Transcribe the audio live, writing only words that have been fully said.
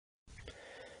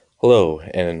Hello,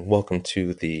 and welcome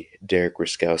to the Derek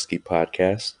Ruskowski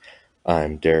podcast.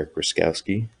 I'm Derek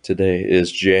Ruskowski. Today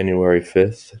is January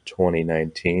 5th,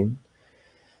 2019.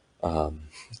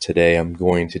 Today I'm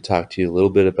going to talk to you a little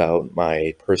bit about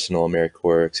my personal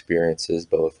AmeriCorps experiences,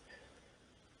 both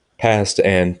past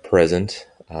and present.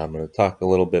 I'm going to talk a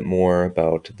little bit more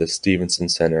about the Stevenson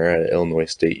Center at Illinois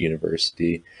State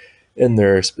University and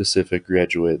their specific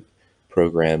graduate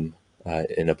program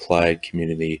in applied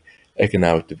community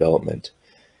economic development.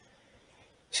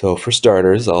 So, for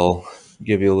starters, I'll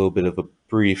give you a little bit of a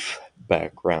brief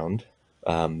background.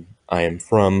 I am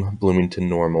from Bloomington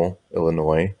Normal,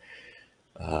 Illinois.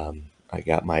 I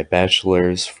got my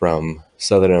bachelor's from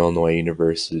Southern Illinois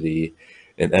University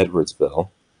in Edwardsville.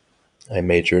 I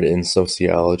majored in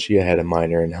sociology. I had a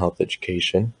minor in health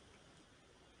education.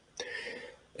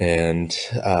 And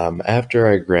after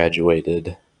I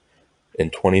graduated in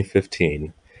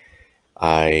 2015,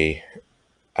 I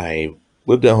I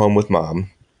lived at home with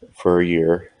mom for a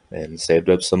year and saved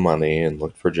up some money and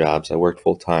looked for jobs. I worked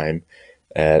full time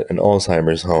at an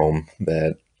Alzheimer's home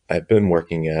that I've been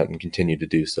working at and continue to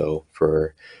do so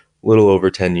for a little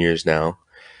over 10 years now.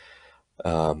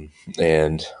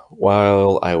 And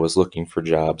while I was looking for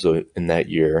jobs in that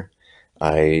year,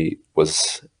 I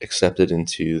was accepted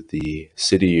into the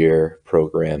City Year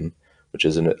program, which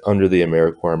is under the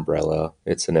AmeriCorps umbrella.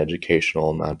 It's an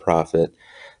educational nonprofit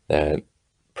that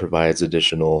provides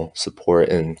additional support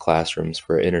in classrooms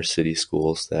for inner city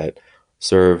schools that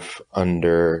serve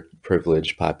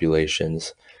underprivileged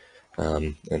populations,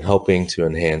 and helping to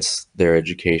enhance their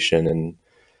education and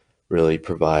really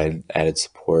provide added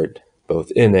support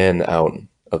both in and out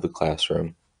of the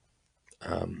classroom.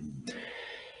 Um,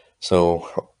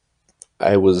 so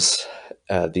I was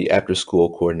the after school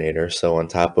coordinator. So on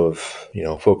top of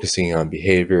focusing on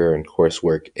behavior and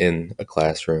coursework in a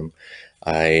classroom,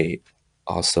 I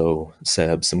also set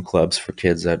up some clubs for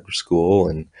kids after school,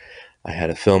 and I had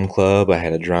a film club, I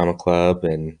had a drama club,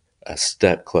 and a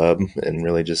step club, and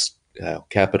really just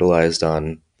capitalized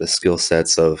on the skill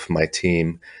sets of my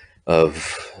team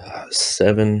of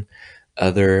seven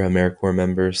other AmeriCorps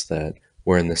members that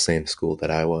were in the same school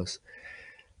that I was.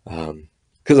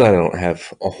 Because I don't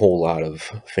have a whole lot of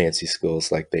fancy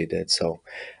skills like they did, so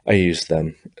I used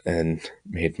them and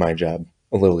made my job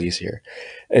a little easier.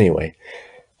 Anyway,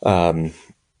 um,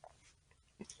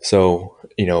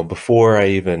 before I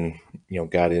even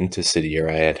got into City Year,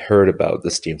 I had heard about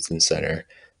the Stevenson Center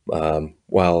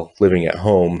while living at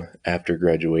home after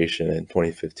graduation in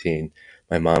 2015.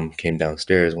 My mom came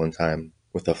downstairs one time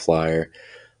with a flyer.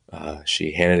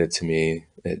 She handed it to me.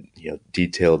 It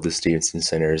detailed the Stevenson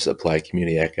Center's Applied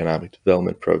Community Economic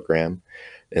Development Program,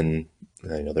 and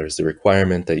there's the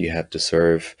requirement that you have to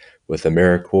serve with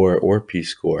AmeriCorps or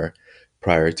Peace Corps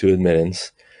prior to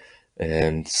admittance.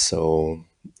 And so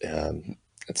at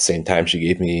the same time, she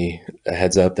gave me a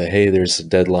heads up that, hey, there's a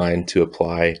deadline to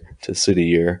apply to City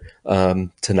Year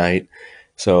tonight.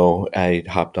 So I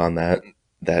hopped on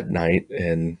that night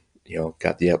and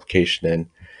got the application in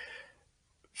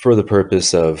for the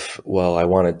purpose of, well, I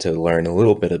wanted to learn a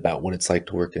little bit about what it's like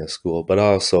to work in a school, but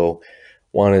also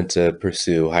wanted to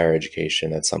pursue higher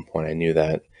education at some point. I knew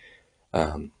that.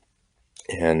 Um,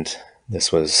 and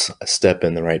this was a step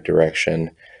in the right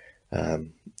direction.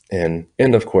 Um, and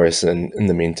of course, in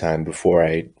the meantime, before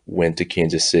I went to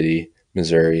Kansas City,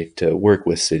 Missouri to work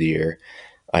with City Year,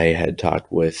 I had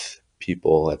talked with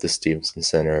people at the Stevenson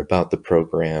Center about the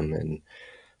program and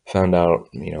found out,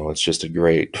 it's just a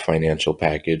great financial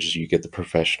package. You get the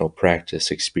professional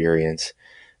practice experience,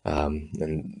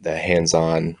 and the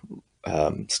hands-on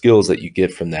skills that you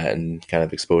get from that and kind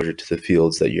of exposure to the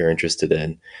fields that you're interested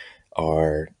in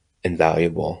are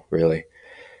invaluable, really.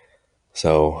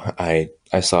 So I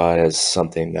saw it as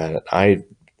something that I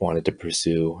wanted to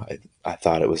pursue. I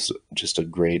thought it was just a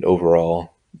great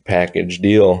overall package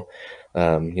deal.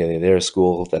 Their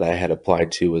school that I had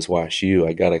applied to was Wash U.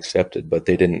 I got accepted, but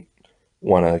they didn't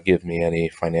want to give me any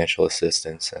financial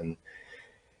assistance, and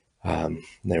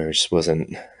there just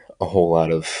wasn't a whole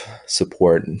lot of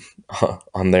support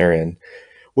on their end.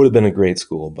 Would have been a great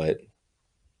school, but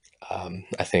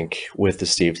I think with the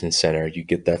Stevenson Center, you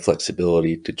get that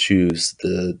flexibility to choose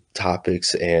the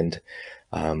topics and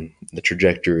the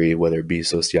trajectory, whether it be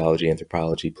sociology,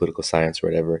 anthropology, political science, or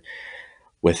whatever,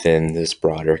 within this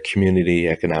broader community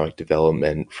economic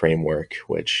development framework,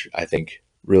 which I think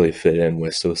really fit in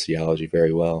with sociology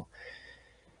very well.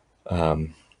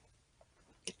 Um,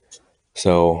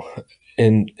 so,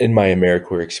 in my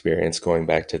AmeriCorps experience, going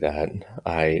back to that,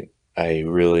 I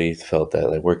really felt that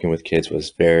like working with kids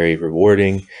was very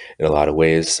rewarding in a lot of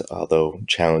ways, although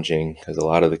challenging because a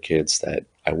lot of the kids that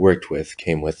I worked with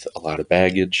came with a lot of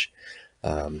baggage.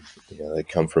 They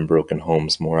come from broken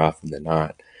homes more often than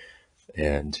not,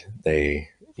 and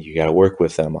you got to work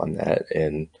with them on that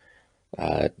and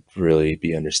really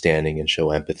be understanding and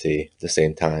show empathy at the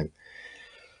same time.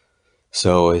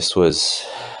 So this was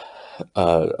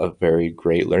a very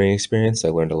great learning experience. I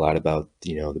learned a lot about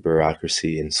the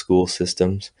bureaucracy in school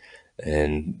systems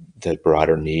and the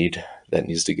broader need that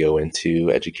needs to go into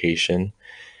education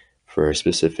for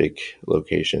specific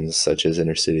locations such as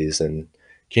inner cities and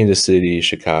Kansas City,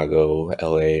 Chicago,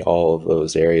 LA, all of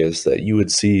those areas that you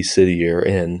would see city year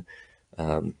in.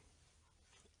 Um,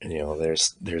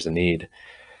 there's a need.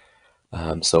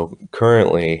 So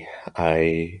currently,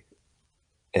 I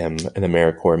am an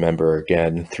AmeriCorps member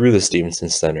again through the Stevenson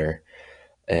Center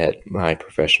at my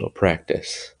professional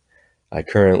practice. I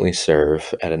currently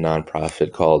serve at a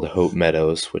nonprofit called Hope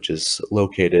Meadows, which is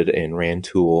located in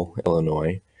Rantoul,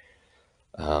 Illinois.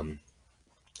 Um,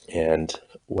 and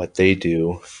what they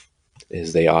do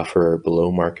is they offer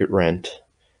below market rent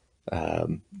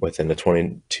within a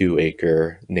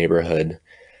 22-acre neighborhood.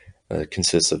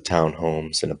 Consists of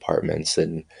townhomes and apartments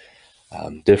and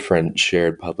different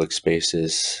shared public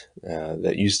spaces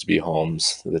that used to be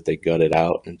homes that they gutted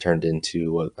out and turned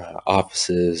into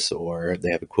offices, or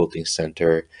they have a quilting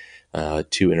center,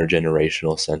 two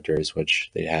intergenerational centers, which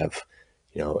they have,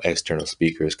 external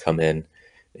speakers come in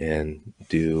and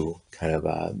do kind of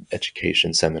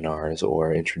education seminars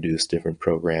or introduce different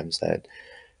programs that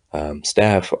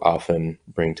staff often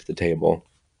bring to the table,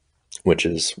 which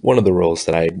is one of the roles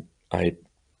that I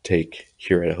take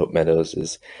here at Hope Meadows.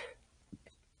 Is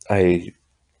I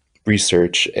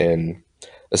research and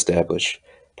establish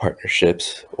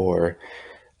partnerships, or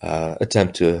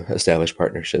attempt to establish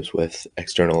partnerships with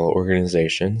external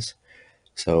organizations.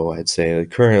 So I'd say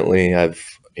currently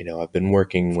I've been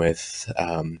working with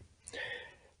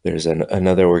there's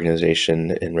another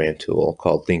organization in Rantoul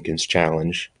called Lincoln's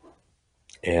Challenge,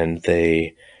 and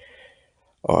they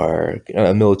are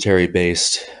a military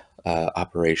based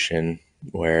operation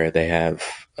where they have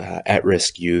at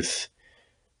risk youth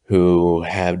who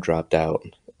have dropped out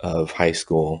of high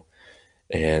school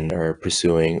and are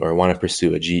pursuing or want to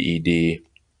pursue a GED,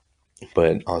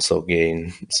 but also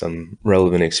gain some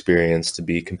relevant experience to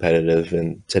be competitive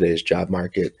in today's job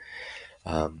market.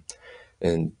 Um,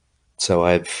 and so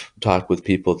I've talked with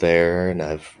people there, and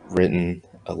I've written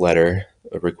a letter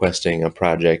requesting a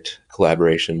project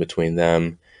collaboration between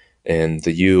them and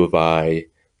the U of I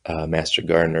Master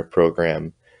Gardener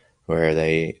program, where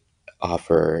they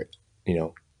offer,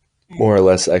 more or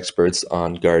less experts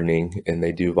on gardening, and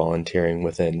they do volunteering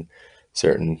within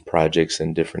certain projects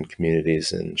in different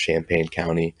communities in Champaign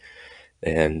County,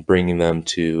 and bringing them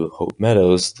to Hope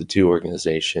Meadows, the two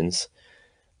organizations,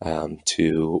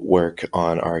 to work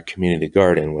on our community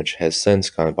garden, which has since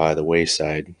gone by the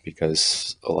wayside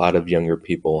because a lot of younger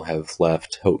people have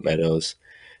left Hope Meadows,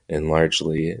 and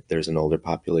largely there's an older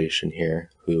population here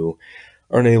who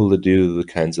aren't able to do the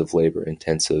kinds of labor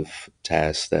intensive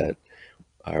tasks that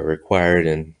are required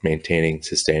in maintaining,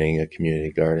 sustaining a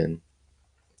community garden.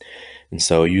 And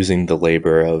so, using the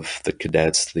labor of the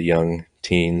cadets, the young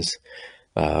teens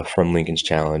from Lincoln's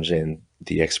Challenge, and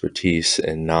the expertise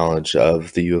and knowledge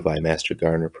of the U of I Master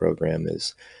Gardener program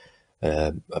is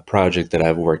a project that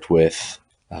I've worked with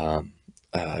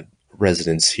uh,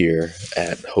 residents here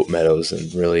at Hope Meadows,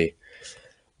 and really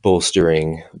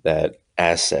bolstering that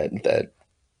asset that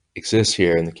exists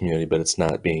here in the community, but it's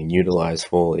not being utilized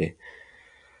fully.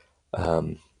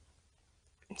 Um,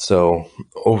 So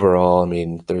overall, I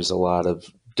mean, there's a lot of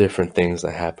different things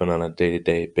that happen on a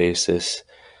day-to-day basis.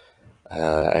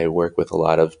 I work with a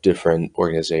lot of different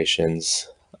organizations.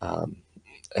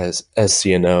 As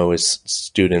SCNO is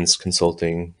Students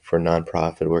Consulting for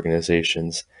Nonprofit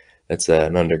Organizations. That's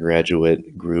an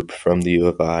undergraduate group from the U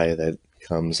of I that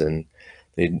comes and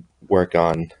they work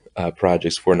on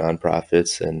projects for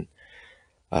nonprofits. And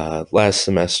last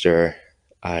semester,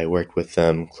 I worked with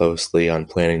them closely on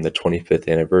planning the 25th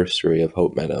anniversary of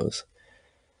Hope Meadows.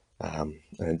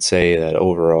 I'd say that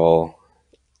overall,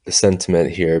 the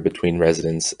sentiment here between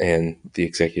residents and the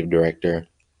executive director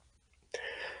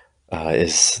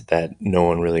is that no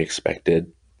one really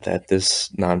expected that this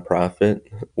nonprofit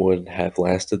would have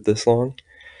lasted this long.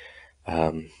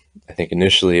 Um, I think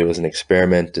initially it was an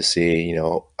experiment to see,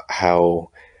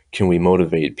 how can we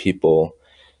motivate people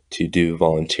to do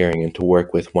volunteering and to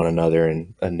work with one another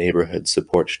in a neighborhood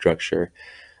support structure,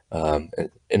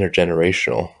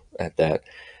 intergenerational at that,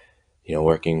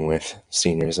 working with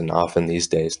seniors. And often these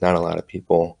days, not a lot of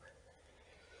people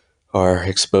are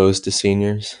exposed to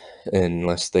seniors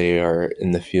unless they are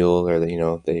in the field or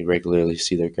they regularly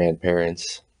see their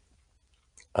grandparents.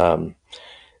 Um,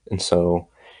 and so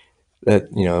that,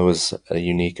 it was a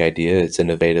unique idea. It's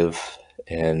innovative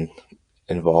and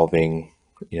involving,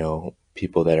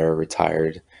 people that are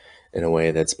retired in a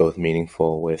way that's both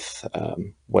meaningful with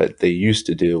what they used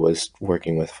to do was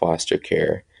working with foster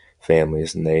care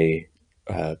families, and they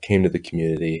came to the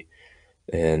community,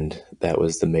 and that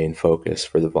was the main focus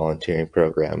for the volunteering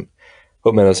program.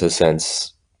 Hope Meadows has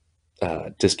since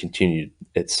discontinued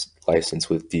its license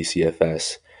with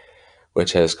DCFS,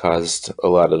 which has caused a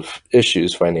lot of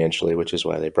issues financially, which is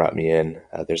why they brought me in.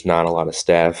 There's not a lot of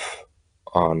staff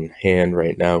on hand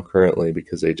right now currently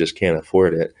because they just can't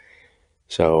afford it.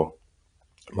 So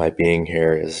my being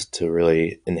here is to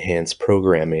really enhance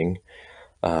programming,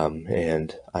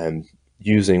 and I'm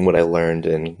using what I learned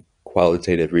in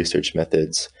qualitative research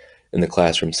methods in the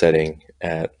classroom setting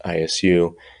at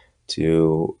ISU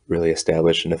to really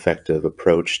establish an effective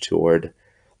approach toward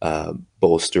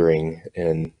bolstering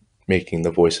and making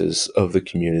the voices of the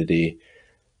community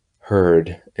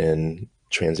heard in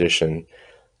transition.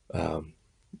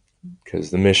 Because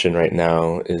the mission right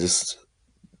now is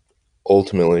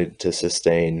ultimately to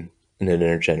sustain an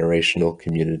intergenerational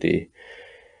community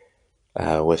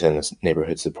within a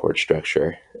neighborhood support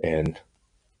structure. And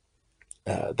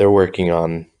they're working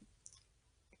on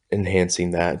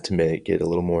enhancing that to make it a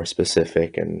little more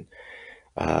specific and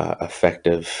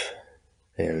effective.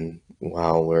 And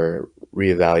while we're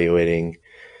reevaluating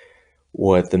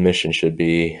what the mission should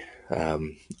be,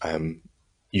 I'm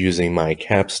using my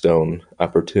capstone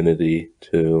opportunity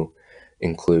to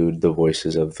include the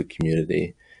voices of the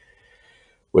community,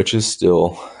 which is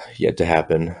still yet to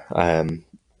happen. I'm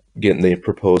getting the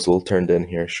proposal turned in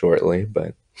here shortly,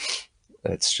 but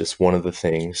that's just one of the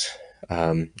things.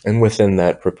 And within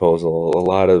that proposal, a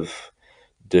lot of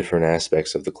different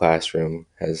aspects of the classroom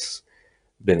has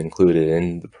been included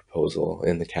in the proposal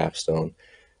in the capstone.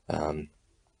 Um,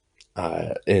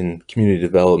 in community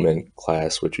development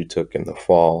class, which we took in the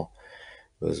fall,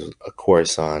 was a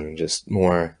course on just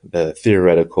more the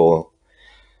theoretical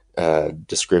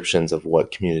descriptions of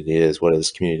what community is, what is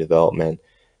community development,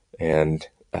 and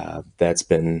that's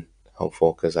been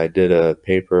helpful because I did a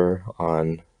paper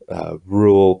on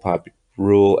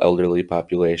rural elderly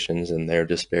populations and their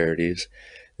disparities,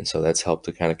 and so that's helped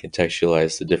to kind of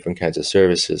contextualize the different kinds of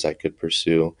services I could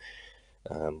pursue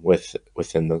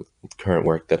within the current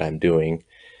work that I'm doing.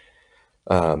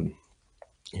 Um,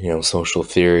 Social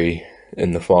theory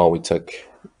in the fall we took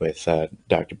with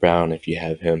Dr. Brown. If you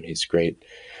have him, he's great.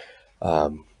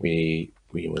 We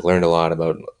learned a lot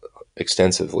about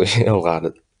extensively a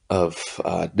lot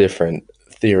of different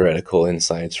theoretical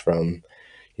insights from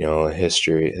a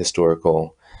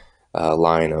historical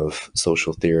line of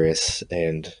social theorists,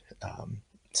 and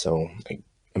so like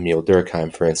Emil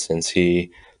Durkheim, for instance,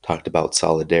 he talked about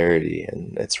solidarity,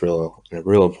 and it's a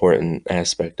real important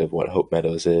aspect of what Hope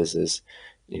Meadows is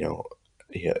you know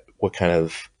what kind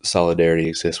of solidarity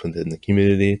exists within the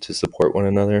community to support one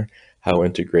another, how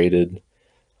integrated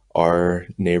are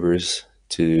neighbors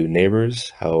to neighbors,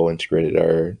 how integrated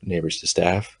are neighbors to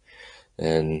staff,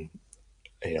 and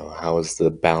how does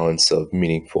the balance of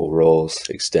meaningful roles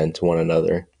extend to one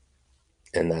another.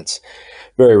 And that's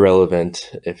very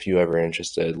relevant if you ever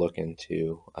interested look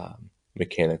into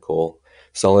mechanical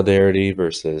solidarity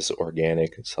versus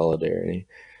organic solidarity.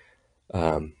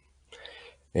 um,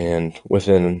 and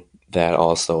within that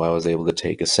also I was able to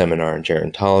take a seminar in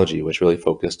gerontology, which really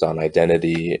focused on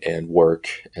identity and work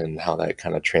and how that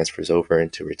kind of transfers over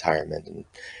into retirement, and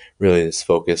really this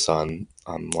focus on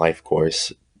life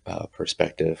course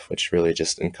perspective, which really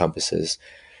just encompasses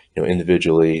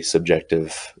individually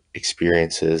subjective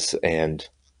experiences and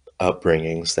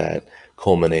upbringings that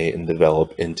culminate and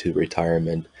develop into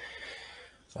retirement.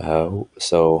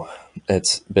 So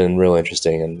it's been real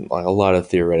interesting, and like a lot of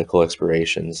theoretical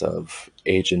explorations of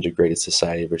age integrated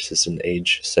society versus an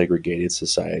age segregated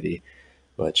society,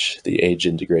 which the age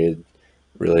integrated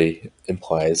really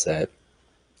implies that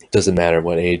it doesn't matter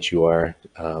what age you are,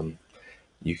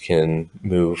 you can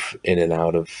move in and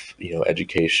out of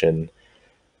education,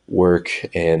 work,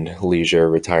 and leisure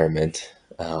retirement.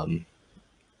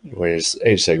 Whereas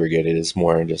age segregated is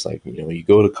more just like you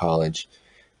go to college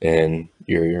and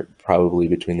you're probably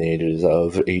between the ages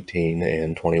of 18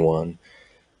 and 21.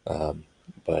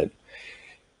 But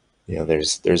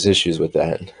there's issues with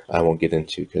that I won't get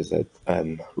into because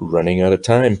I'm running out of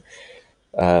time.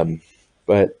 Um,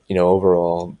 but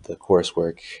overall, the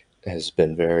coursework has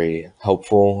been very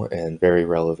helpful and very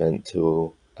relevant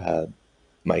to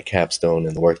my capstone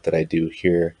and the work that I do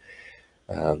here.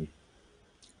 Um,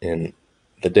 and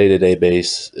the day-to-day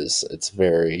base is it's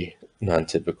very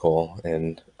non-typical,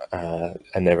 and I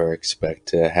never expect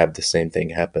to have the same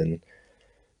thing happen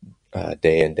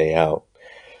day in, day out.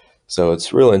 So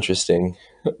it's real interesting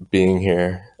being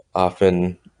here.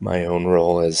 Often my own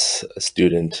role as a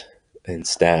student and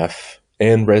staff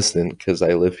and resident, because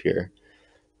I live here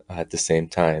at the same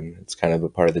time. It's kind of a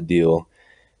part of the deal,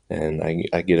 and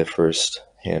I get a first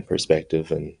hand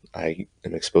perspective, and I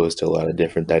am exposed to a lot of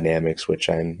different dynamics, which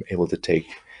I'm able to take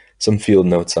some field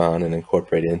notes on and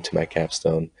incorporate into my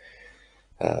capstone.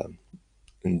 Um,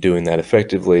 and doing that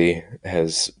effectively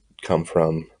has come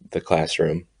from the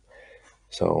classroom.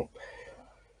 So,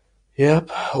 yep,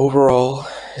 overall,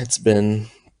 it's been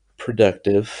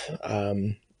productive.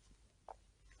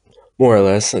 More or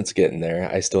less, it's getting there.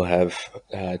 I still have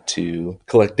to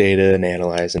collect data and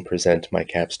analyze and present my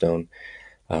capstone,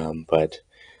 but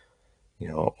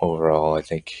overall, I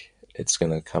think it's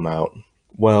going to come out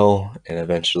well, and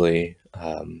eventually,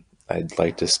 I'd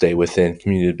like to stay within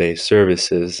community-based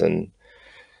services, and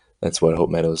that's what Hope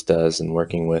Meadows does, and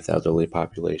working with elderly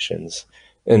populations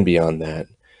and beyond that.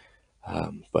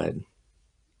 But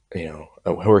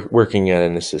working at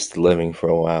an assisted living for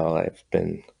a while,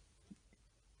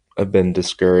 I've been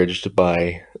discouraged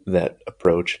by that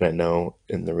approach, and I know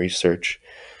in the research,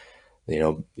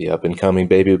 the up and coming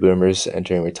baby boomers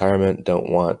entering retirement don't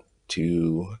want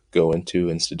to go into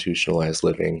institutionalized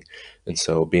living. And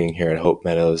so being here at Hope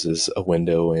Meadows is a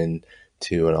window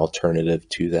into an alternative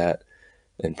to that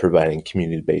and providing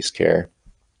community based care.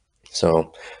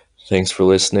 So thanks for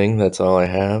listening. That's all I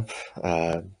have.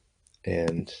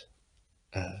 And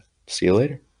see you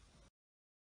later.